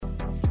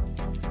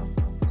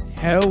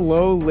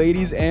Hello,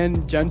 ladies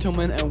and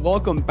gentlemen, and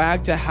welcome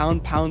back to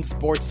Hound Pound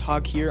Sports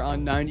Talk here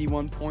on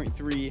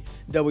 91.3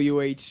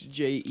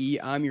 WHJE.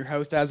 I'm your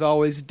host, as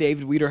always,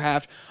 David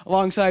Wiederhaft.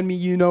 Alongside me,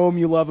 you know him,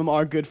 you love him,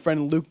 our good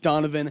friend Luke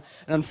Donovan.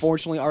 And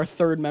unfortunately, our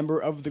third member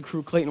of the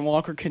crew, Clayton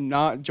Walker,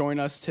 cannot join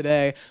us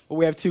today. But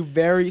we have two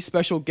very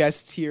special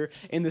guests here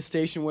in the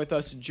station with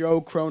us,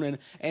 Joe Cronin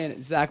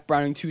and Zach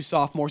Browning, two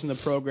sophomores in the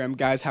program.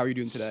 Guys, how are you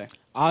doing today?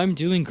 I'm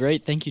doing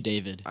great. Thank you,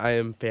 David. I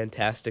am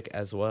fantastic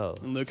as well.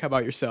 And Luke, how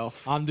about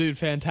yourself? I'm doing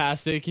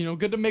fantastic.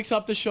 Good to mix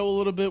up the show a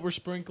little bit. We're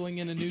sprinkling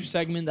in a new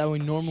segment that we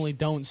normally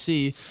don't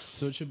see,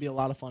 so it should be a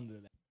lot of fun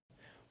today.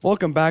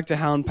 Welcome back to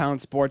Hound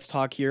Pound Sports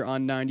Talk here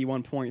on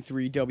 91.3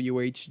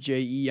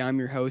 WHJE. I'm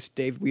your host,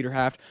 Dave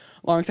Wiederhaft.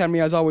 Alongside me,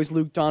 as always,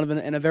 Luke Donovan,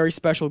 and a very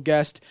special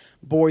guest,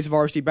 boys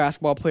varsity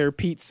basketball player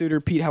Pete Suter.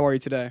 Pete, how are you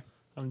today?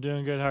 I'm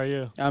doing good. How are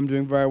you? I'm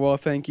doing very well,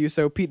 thank you.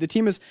 So, Pete, the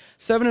team is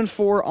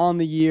 7-4 on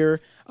the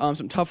year.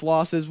 Some tough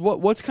losses.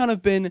 What's kind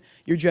of been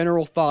your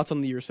general thoughts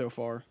on the year so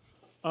far?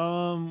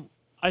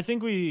 I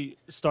think we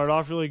start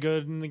off really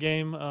good in the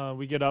game.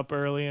 We get up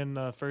early in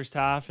the first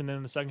half, and then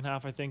in the second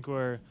half, I think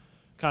we're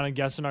kind of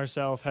guessing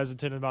ourselves,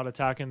 hesitant about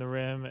attacking the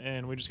rim,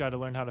 and we just got to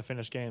learn how to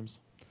finish games.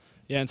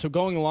 Yeah, and so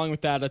going along with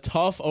that, a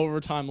tough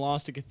overtime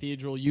loss to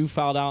Cathedral. You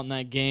fouled out in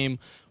that game.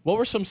 What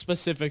were some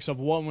specifics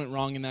of what went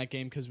wrong in that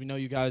game? Because we know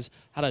you guys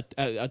had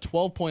a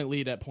 12-point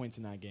lead at points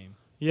in that game.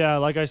 Yeah,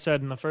 like I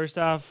said, in the first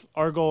half,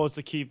 our goal is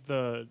to keep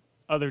the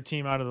other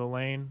team out of the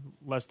lane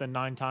less than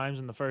 9 times.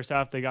 In the first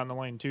half, they got in the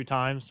lane 2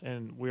 times,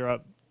 and we were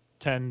up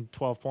 10,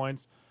 12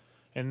 points.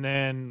 And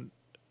then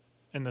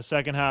in the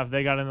second half,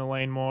 they got in the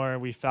lane more.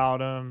 We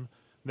fouled them.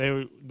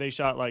 They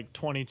shot like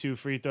 22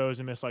 free throws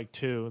and missed like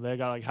 2. They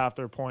got like half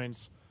their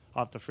points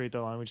off the free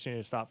throw line. We just need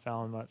to stop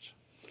fouling much.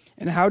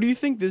 And how do you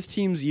think this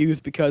team's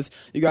youth, because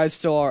you guys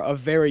still are a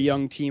very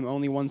young team,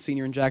 only one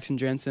senior in Jackson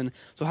Jensen,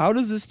 so how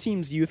does this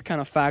team's youth kind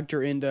of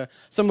factor into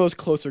some of those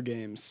closer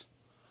games?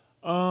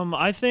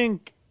 I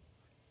think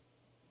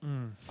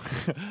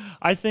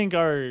I think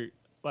our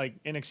like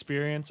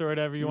inexperience or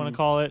whatever you want to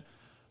call it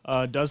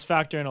does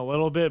factor in a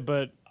little bit,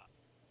 but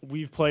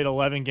we've played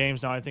 11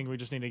 games now. I think we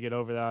just need to get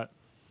over that.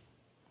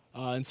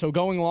 And so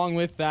going along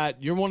with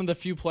that, you're one of the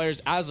few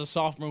players as a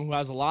sophomore who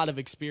has a lot of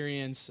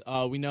experience.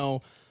 We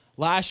know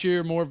last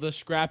year more of the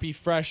scrappy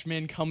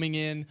freshman coming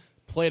in,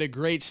 played a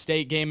great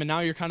state game, and now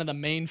you're kind of the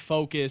main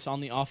focus on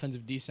the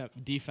offensive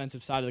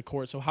defensive side of the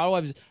court. So how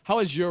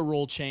has your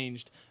role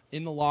changed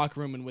in the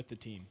locker room and with the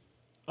team?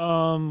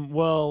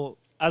 Well,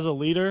 as a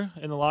leader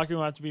in the locker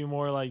room, I have to be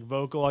more like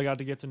vocal. I got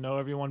to get to know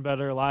everyone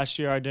better. Last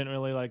year, I didn't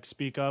really like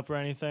speak up or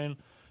anything.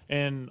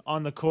 And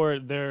on the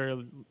court, they're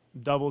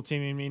double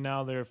teaming me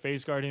now. They're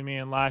face guarding me.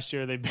 And last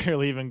year, they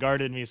barely even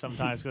guarded me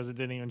sometimes because it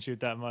didn't even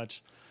shoot that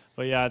much.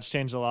 But yeah, it's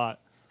changed a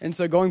lot. And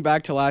so going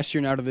back to last year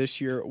and out of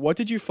this year, what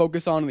did you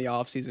focus on in the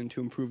offseason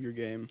to improve your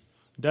game?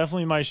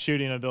 Definitely my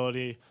shooting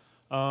ability.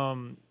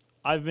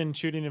 I've been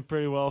shooting it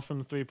pretty well from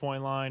the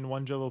three-point line,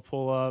 one dribble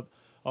pull-up,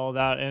 all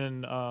that,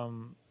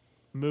 and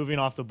moving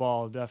off the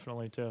ball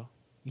definitely too.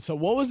 And so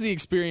what was the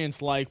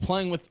experience like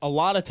playing with a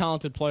lot of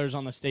talented players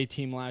on the state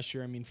team last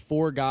year? I mean,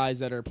 4 guys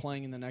that are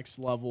playing in the next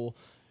level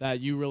that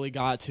you really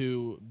got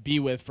to be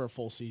with for a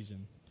full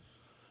season.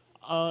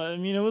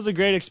 It was a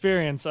great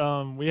experience.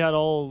 We had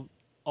all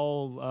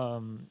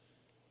the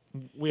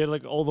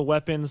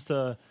weapons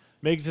to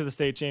make it to the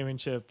state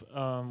championship.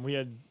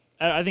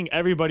 I think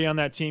everybody on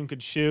that team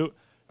could shoot,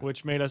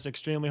 which made us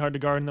extremely hard to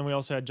guard. And then we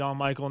also had John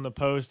Michael in the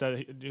post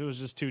that he was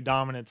just too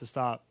dominant to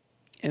stop.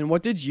 And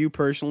what did you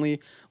personally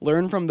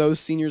learn from those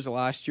seniors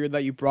last year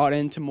that you brought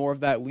into more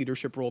of that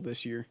leadership role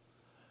this year?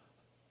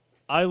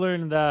 I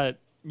learned that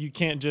you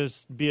can't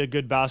just be a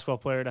good basketball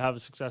player to have a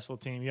successful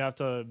team. You have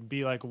to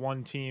be like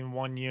one team,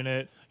 one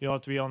unit. You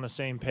have to be on the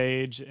same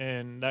page,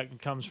 and that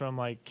comes from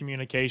like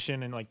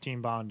communication and like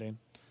team bonding.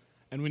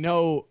 And we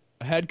know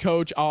head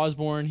coach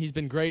Osborne, he's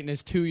been great in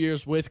his 2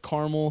 years with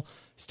Carmel,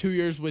 his 2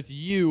 years with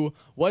you.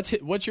 What's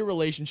your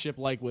relationship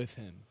like with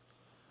him?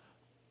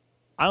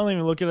 I don't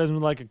even look at him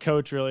like a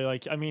coach, really.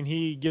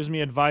 He gives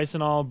me advice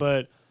and all,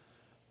 but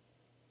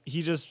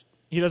he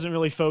doesn't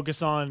really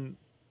focus on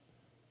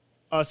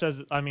us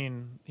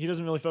he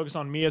doesn't really focus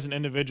on me as an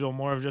individual,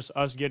 more of just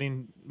us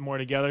getting more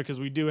together because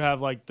we do have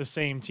like the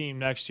same team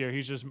next year.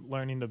 He's just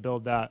learning to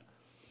build that.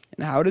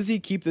 And how does he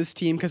keep this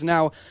team, because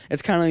now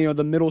it's kind of,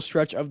 the middle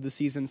stretch of the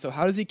season, so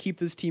how does he keep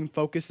this team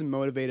focused and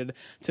motivated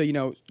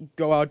to,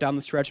 go out down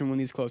the stretch and win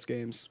these close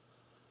games?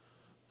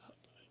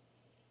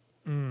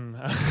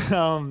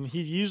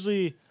 He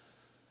usually,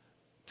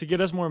 to get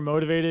us more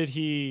motivated,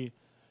 he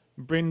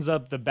brings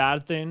up the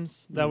bad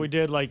things that we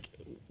did. Like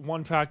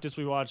one practice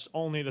we watched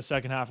only the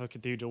second half of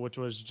Cathedral, which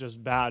was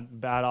just bad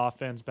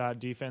offense, bad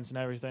defense and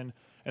everything.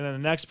 And then the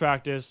next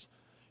practice,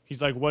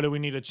 he's like, what do we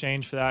need to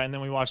change for that? And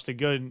then we watched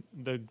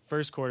the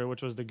first quarter,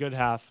 which was the good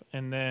half.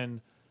 And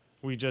then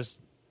we're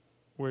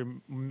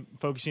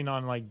focusing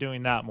on like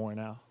doing that more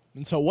now.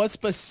 And so what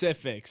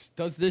specifics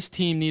does this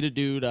team need to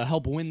do to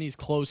help win these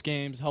close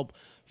games, help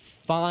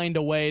find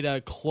a way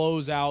to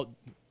close out,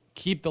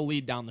 keep the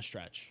lead down the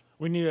stretch?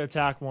 We need to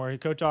attack more.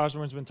 Coach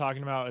Osborne's been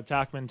talking about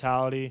attack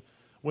mentality.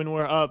 When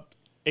we're up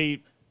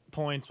 8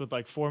 points with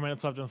like 4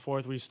 minutes left in the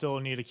fourth, we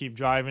still need to keep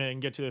driving it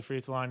and get to the free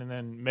throw line and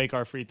then make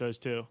our free throws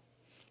too.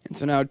 And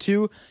so now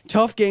 2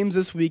 tough games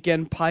this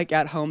weekend. Pike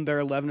at home, they're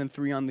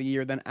 11-3 on the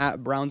year. Then at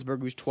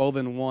Brownsburg, who's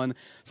 12-1.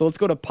 So let's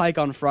go to Pike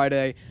on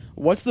Friday.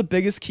 What's the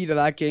biggest key to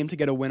that game to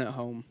get a win at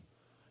home?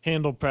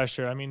 Handle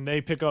pressure. I mean,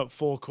 they pick up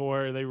full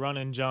court, they run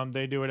and jump,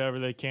 they do whatever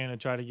they can to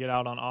try to get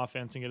out on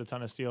offense and get a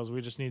ton of steals.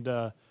 We just need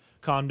to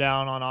calm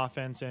down on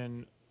offense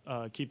and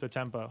keep the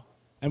tempo.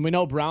 And we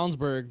know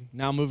Brownsburg,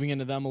 now moving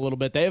into them a little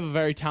bit, they have a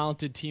very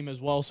talented team as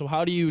well. So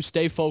how do you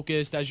stay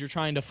focused as you're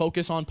trying to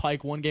focus on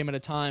Pike one game at a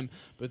time,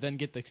 but then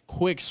get the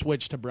quick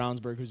switch to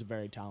Brownsburg, who's a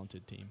very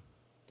talented team?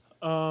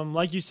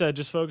 Like you said,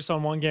 just focus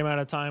on one game at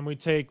a time. We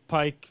take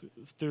Pike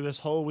through this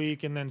whole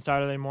week, and then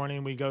Saturday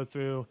morning we go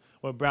through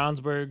what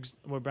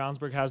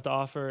Brownsburg has to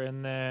offer,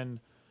 and then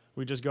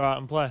we just go out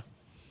and play.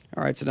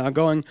 All right, so now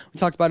we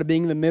talked about it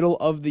being the middle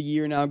of the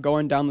year now,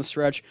 going down the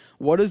stretch.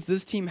 What does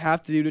this team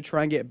have to do to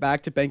try and get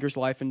back to Bankers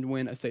Life and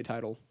win a state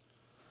title?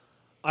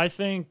 I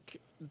think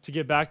to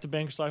get back to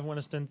Bankers Life and win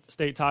a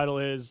state title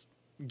is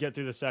get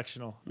through the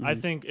sectional. I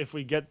think if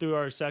we get through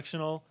our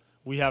sectional,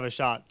 we have a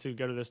shot to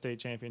go to the state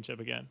championship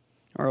again.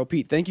 All right,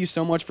 Pete, thank you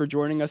so much for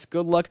joining us.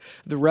 Good luck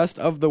the rest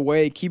of the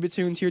way. Keep it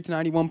tuned here to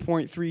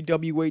 91.3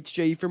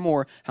 WHJ for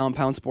more Hound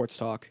Pound Sports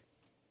Talk.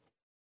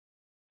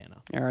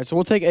 All right, so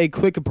we'll take a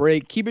quick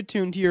break. Keep it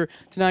tuned here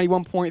to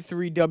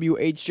 91.3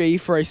 WHJ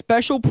for a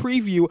special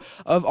preview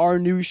of our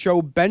new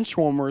show,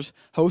 Benchwarmers,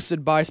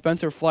 hosted by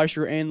Spencer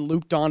Fleischer and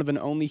Luke Donovan,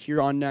 only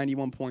here on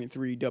 91.3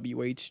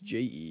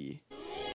 WHJE.